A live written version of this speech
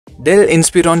Dell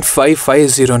Inspiron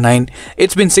 5509।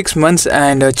 It's been 6 months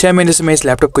and 6 महीने से मैं इस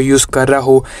लैपटॉप को यूज़ कर रहा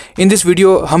हूँ। इन दिस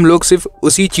वीडियो हम लोग सिर्फ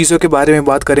उसी चीज़ों के बारे में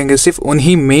बात करेंगे, सिर्फ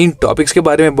उन्हीं मेन टॉपिक्स के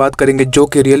बारे में बात करेंगे जो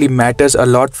कि really matters a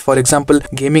lot. For example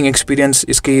gaming experience,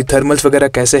 इसकी थर्मल्स वगैरह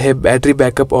कैसे है, बैटरी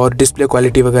बैकअप और डिस्प्ले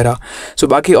क्वालिटी वगैरह। सो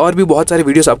बाकी और भी बहुत सारे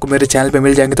वीडियोस आपको मेरे चैनल पे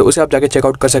मिल जाएंगे, तो उसे आप जाके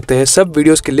चेकआउट कर सकते हैं। सब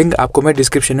वीडियोस की लिंक आपको मैं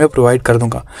डिस्क्रिप्शन में प्रोवाइड कर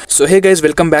दूंगा। सो hey guys,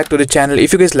 welcome back to the channel.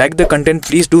 If you guys like the content,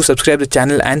 please do subscribe the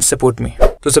channel and support me.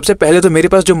 तो सबसे पहले तो मेरे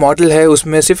पास जो मॉडल है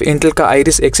उसमें सिर्फ इंटेल का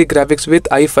iris XC graphics with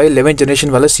i5 11 generation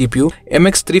वाला CPU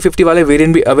MX 350 वाले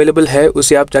वेरिएंट भी अवेलेबल है,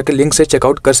 उसे आप जाकर लिंक से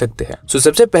चेकआउट कर सकते हैं। सो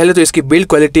सबसे पहले तो इसकी build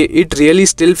quality, it really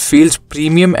still feels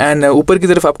premium and ऊपर की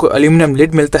तरफ आपको एल्यूमिनियम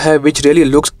लिड मिलता है which really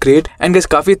looks great and guys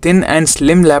काफी थिन एंड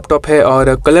स्लिम लैपटॉप है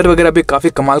और कलर वगैरह भी काफी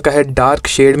कमाल का है। डार्क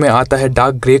शेड में आता है,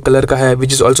 डार्क ग्रे कलर का है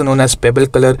which is also known as payable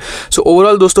colour. So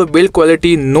overall दोस्तों build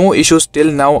quality no issues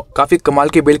till now, काफी कमाल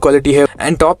की बिल्ड क्वालिटी है।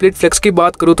 एंड टॉप लिड फ्लेक्स की बात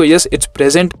करूँ तो yes it's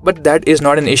present but that is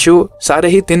not an issue. सारे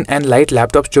ही थिन एंड लाइट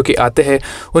लैपटॉप्स जो कि आते हैं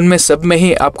उनमें सब में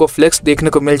ही आपको फ्लेक्स देखने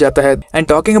को मिल जाता है। And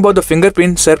talking about the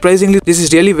fingerprint, surprisingly this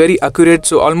is really very accurate.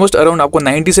 So almost around आपको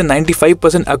 90 से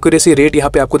 95% एक्यूरेसी रेट यहाँ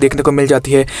पे आपको देखने को मिल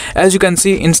जाती है। As you can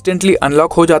see instantly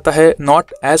unlock हो जाता है,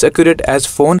 not as accurate as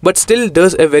phone but still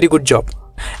does a very good job.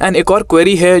 And एक और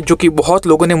क्वेरी है जो कि बहुत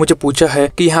लोगों ने मुझे पूछा है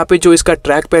कि यहाँ पे जो इसका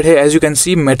ट्रैक पैड है as you can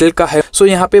see metal का है। सो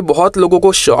यहाँ पे बहुत लोगों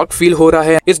को शॉक फील हो रहा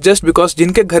है। इट्स जस्ट बिकॉज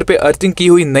जिनके घर पे अर्थिंग की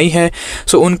हुई नहीं है,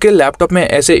 सो उनके लैपटॉप में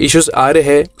ऐसे इश्यूज आ रहे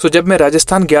हैं। सो जब मैं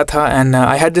राजस्थान गया था and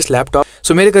I had this laptop,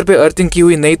 सो मेरे घर पे अर्थिंग की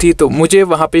हुई नहीं थी, तो मुझे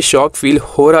वहाँ पे शॉक फील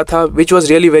हो रहा था which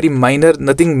was really very minor,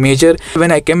 nothing major.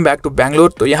 When I came back to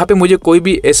Bangalore, तो यहाँ पे मुझे कोई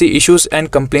भी ऐसी इश्यूज एंड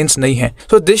कंप्लेंट्स नहीं है।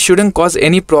 So this shouldn't cause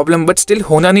any problem but still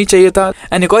होना नहीं चाहिए था।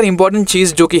 एंड एक और इंपॉर्टेंट चीज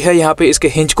जो कि है यहाँ पे इसके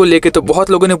हिंज को लेके, तो बहुत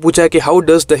लोगों ने पूछा है कि how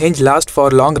does the hinge last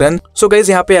for long run. So guys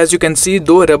यहाँ पे as you can see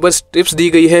 2 rubber strips दी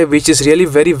गई है which is really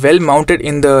very well mounted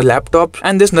in the laptop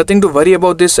and this nothing to worry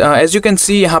about this. As you can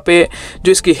see यहाँ पे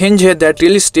जो इसकी hinge है that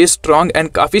really stay strong and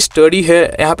काफी sturdy है।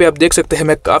 यहाँ पे आप देख सकते हैं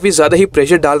मैं काफी ज्यादा ही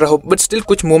प्रेशर डाल रहा हूँ बट स्टिल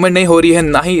कुछ मूवमेंट नहीं हो रही है,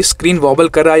 ना ही स्क्रीन वॉबल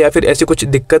कर रहा है या फिर ऐसी कुछ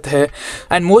दिक्कत है।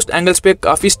 एंड मोस्ट एंगल्स पे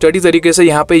काफी स्टडी तरीके से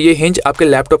यहाँ पे ये हिंज आपके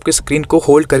लैपटॉप के स्क्रीन को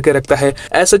होल्ड करके रखता है।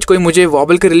 एज सच कोई मुझे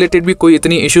वॉबल के रिलेटेड भी कोई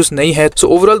इतनी इश्यूज नहीं है। सो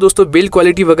ओवरऑल दोस्तों बिल्ड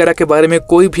क्वालिटी वगैरह के बारे में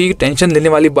कोई भी टेंशन लेने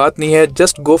वाली बात नहीं है,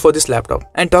 just go for this laptop.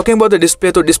 And talking about the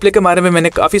display, तो डिस्प्ले के बारे में मैंने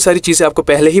काफी सारी चीजें आपको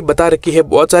पहले ही बता रखी है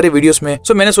बहुत सारे वीडियोस में।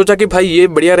 सो मैंने सोचा कि भाई ये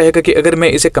बढ़िया रहेगा कि अगर मैं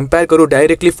इसे कंपेयर करूँ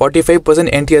डायरेक्टली 45%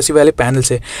 NTSC वाले पैनल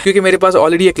से, क्योंकि मेरे पास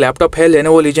ऑलरेडी एक लैपटॉप है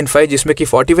Lenovo Legion 5 जिसमें कि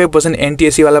 45%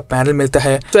 NTSC वाला पैनल मिलता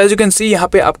है। तो एज यू कैन सी यहाँ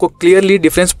पे आपको क्लियरली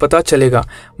डिफरेंस पता चलेगा।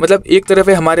 मतलब एक तरफ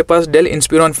है हमारे पास Dell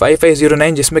Inspiron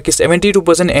 5509 जिसमें कि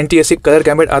 72% NTSC कलर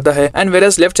गैमेट आता है एंड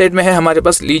वेरस लेफ्ट साइड में है हमारे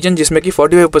पास Legion जिसमें कि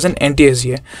 45% NTSC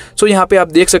है। सो यहाँ पे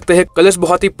आप देख सकते हैं कलर्स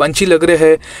बहुत ही पंची लग रहे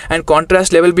हैं एंड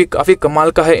कॉन्ट्रास्ट लेवल भी काफी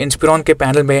कमाल का है Inspiron के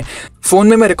पैनल में। फोन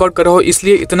में मैं रिकॉर्ड कर रहा हूँ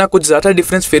इसलिए इतना कुछ ज्यादा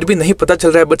डिफरेंस फिर भी नहीं पता चल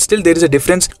रहा है but still there is a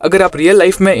difference. अगर आप रियल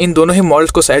लाइफ में इन दोनों ही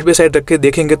मॉडल्स को साइड बाय साइड रख के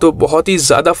देखेंगे तो बहुत ही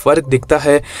ज्यादा फर्क दिखता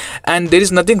है। And there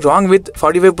is nothing wrong with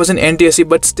 45% NTSC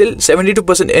but still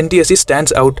 72% NTSC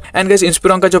stands out. And guys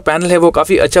Inspiron का जो पैनल है वो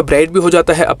काफी अच्छा ब्राइट भी हो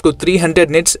जाता है, up to 300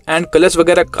 nits and colours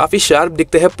वगैरह काफी शार्प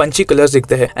दिखते हैं, पंची कलर्स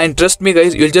दिखते हैं and trust me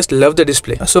guys, you'll just love the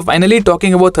display. So finally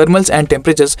talking about thermals and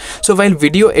temperatures. So while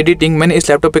video editing, मैंने इस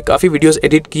लैपटॉप पे काफी वीडियोस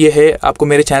एडिट किए हैं। आपको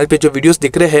मेरे चैनल पे जो वीडियोस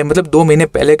दिख रहे हैं मतलब 2 महीने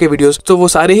पहले के वीडियोस, तो वो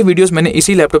सारे ही वीडियोस मैंने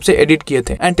इसी लैपटॉप से एडिट किए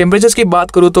थे। एंड टेम्परेचर्स की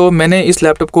बात करूँ तो मैंने इस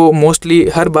लैपटॉप को मोस्टली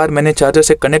हर बार मैंने चार्जर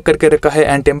से कनेक्ट करके रखा है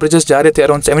एंड टेम्परेचर्स जा रहे थे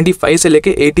अराउंड 75 से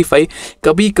लेके 85।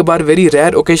 कभी कभार वेरी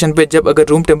रेयर ओकेजन पे जब अगर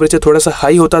रूम टेम्परेचर थोड़ा सा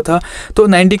हाई होता था तो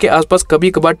 90 के आसपास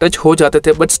कभी कभार टच हो जाते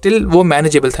थे बट स्टिल वो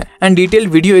मैनेजेबल था। And detail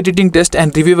video editing test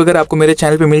and review वगैरह आपको मेरे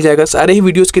चैनल पे मिल जाएगा। सारे ही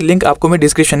वीडियोस की लिंक आपको मैं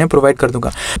डिस्क्रिप्शन में प्रोवाइड कर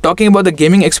दूंगा। Talking about the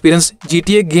gaming experience,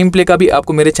 GTA game play का भी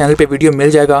आपको मेरे चैनल पे वीडियो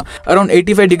मिल जाएगा। अराउंड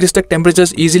 85 डिग्रीज तक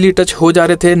टेम्परेचर्स इजीली टच हो जा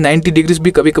रहे थे, 90 डिग्रीज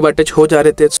भी कभी कभार टच हो जा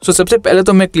रहे थे। सो सबसे पहले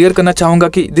तो मैं क्लियर करना चाहूंगा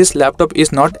कि this laptop is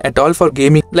not at all for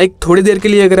gaming. Like थोड़ी देर के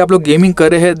लिए अगर आप लोग गेमिंग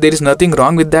कर रहे हैं there is nothing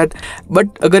wrong with that,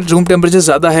 but अगर रूम टेम्परेचर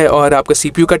ज्यादा है और आपका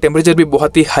CPU का टेम्परेचर भी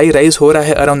बहुत ही हाई राइज हो रहा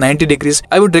है around 90 degrees,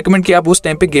 I would recommend कि आप उस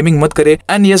टाइम पे गेमिंग मत करें।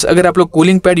 एंड यस अगर आप लोग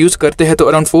कूलिंग पैड यूज करते हैं तो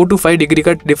अराउंड 4 to 5 डिग्री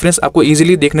का डिफरेंस आपको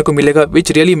इजीली देखने को मिलेगा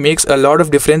which really makes a lot of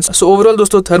difference. So overall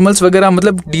दोस्तों थर्मल्स वगैरह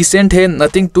मतलब डिसेंट है,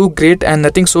 nothing to great and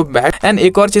nothing so bad. And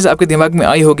एक और चीज आपके दिमाग में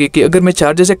आई होगी कि अगर मैं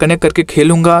चार्जर से कनेक्ट करके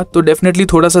खेलूंगा तो डेफिनेटली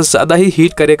थोड़ा सा ज्यादा ही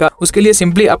हीट करेगा। उसके लिए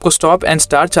सिंपली आपको स्टॉप एंड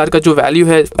स्टार्ट चार्ज का जो वैल्यू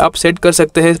है आप सेट कर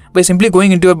सकते हैं by simply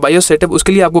going into your BIOS setup.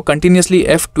 उसके लिए आपको कंटिन्यूअसली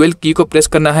F12 की को प्रेस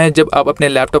करना है जब आप अपने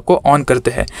लैपटॉप को ऑन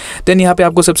करते हैं। देन यहाँ पे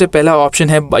आपको सबसे पहला ऑप्शन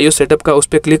है बायोस सेटअप का, उस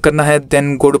पर क्लिक करना है।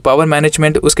 Then go to power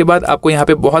management. उसके बाद आपको यहाँ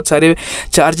पे बहुत सारे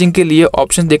चार्जिंग के लिए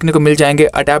ऑप्शन देखने को मिल जाएंगे,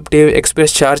 adaptive,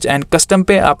 express charge and custom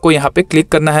पे आपको यहाँ पे क्लिक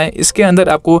करना है। इसके अंदर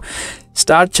आपको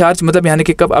स्टार्ट चार्ज मतलब यानी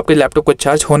कि कब आपके लैपटॉप को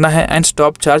चार्ज होना है, एंड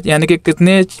स्टॉप चार्ज यानी कि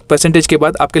कितने परसेंटेज के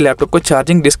बाद आपके लैपटॉप को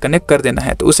चार्जिंग डिस्कनेक्ट कर देना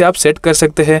है, तो उसे आप सेट कर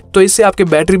सकते हैं। तो इससे आपके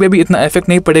बैटरी पे भी इतना इफेक्ट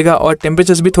नहीं पड़ेगा और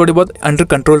टेम्परेचर्स भी थोड़े बहुत अंडर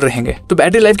कंट्रोल रहेंगे। तो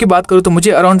बैटरी लाइफ की बात करूँ तो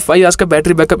मुझे अराउंड 5 आवर्स का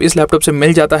बैटरी बैकअप इस लैपटॉप से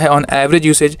मिल जाता है on average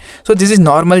usage. So this is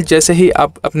normal. जैसे ही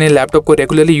आप अपने लैपटॉप को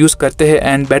रेगुलरली यूज करते हैं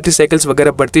एंड बैटरी साइकिल्स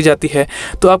वगैरह बढ़ती जाती है,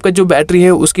 तो आपका जो बैटरी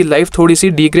है उसकी लाइफ थोड़ी सी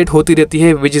डिग्रेड होती रहती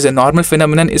है, which is a normal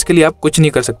phenomenon. इसके लिए आप कुछ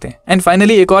नहीं कर सकते। एंड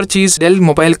फाइनली एक और चीज, del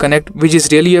mobile connect, which is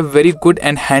really a very good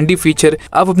and handy feature.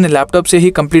 आप अपने लैपटॉप से ही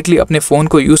कंप्लीटली अपने फोन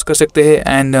को यूज कर सकते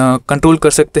हैं एंड कंट्रोल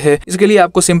कर सकते हैं। इसके लिए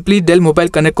आपको सिंपली डेल मोबाइल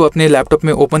कनेक्ट को अपने लैपटॉप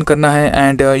में ओपन करना है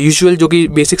एंड यूजुअल जो कि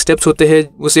बेसिक स्टेप्स होते हैं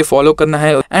उसे फॉलो करना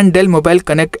है, and del mobile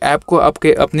connect app को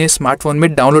आपके अपने स्मार्टफोन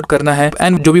में डाउनलोड करना है,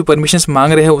 एंड जो भी परमिशंस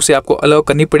मांग रहे हैं उसे आपको अलाउ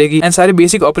करनी पड़ेगी। एंड सारे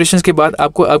बेसिक ऑपरेशंस के बाद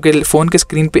आपको आपके फोन के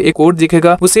स्क्रीन पे एक कोड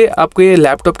दिखेगा, उसे आपके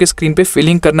लैपटॉप के स्क्रीन पे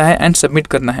फिलिंग करना है एंड सबमिट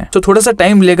करना है। तो थोड़ा सा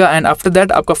टाइम लेगा एंड आफ्टर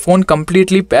दैट आपका फोन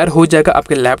कंप्लीटली पेयर हो जाएगा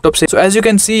आपके लैपटॉप से। So as you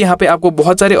can see यहाँ पे आपको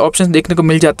बहुत सारे ऑप्शन देखने को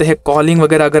मिल जाते हैं। कॉलिंग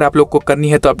वगैरह अगर आप लोग को करनी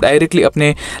है तो आप डायरेक्टली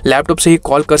अपने लैपटॉप से ही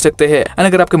कॉल कर सकते हैं, एंड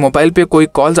अगर आपके मोबाइल पे कोई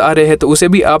कॉल्स आ रहे हैं तो उसे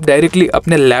भी आप डायरेक्टली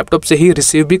अपने लैपटॉप से ही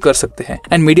रिसीव भी कर सकते हैं,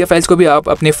 एंड मीडिया फाइल्स को भी आप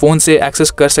अपने फोन से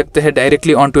एक्सेस कर सकते हैं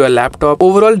directly on to your laptop.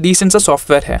 Overall decent सा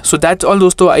सॉफ्टवेयर है। सो दैट्स ऑल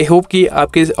दोस्तों। आई होप कि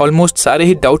आपके ऑलमोस्ट सारे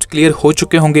ही डाउट्स क्लियर हो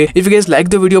चुके होंगे। If you guys like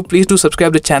the video, please do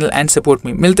subscribe the channel and support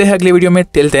me. मिलते हैं अगले वीडियो में।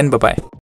 Till then bye bye.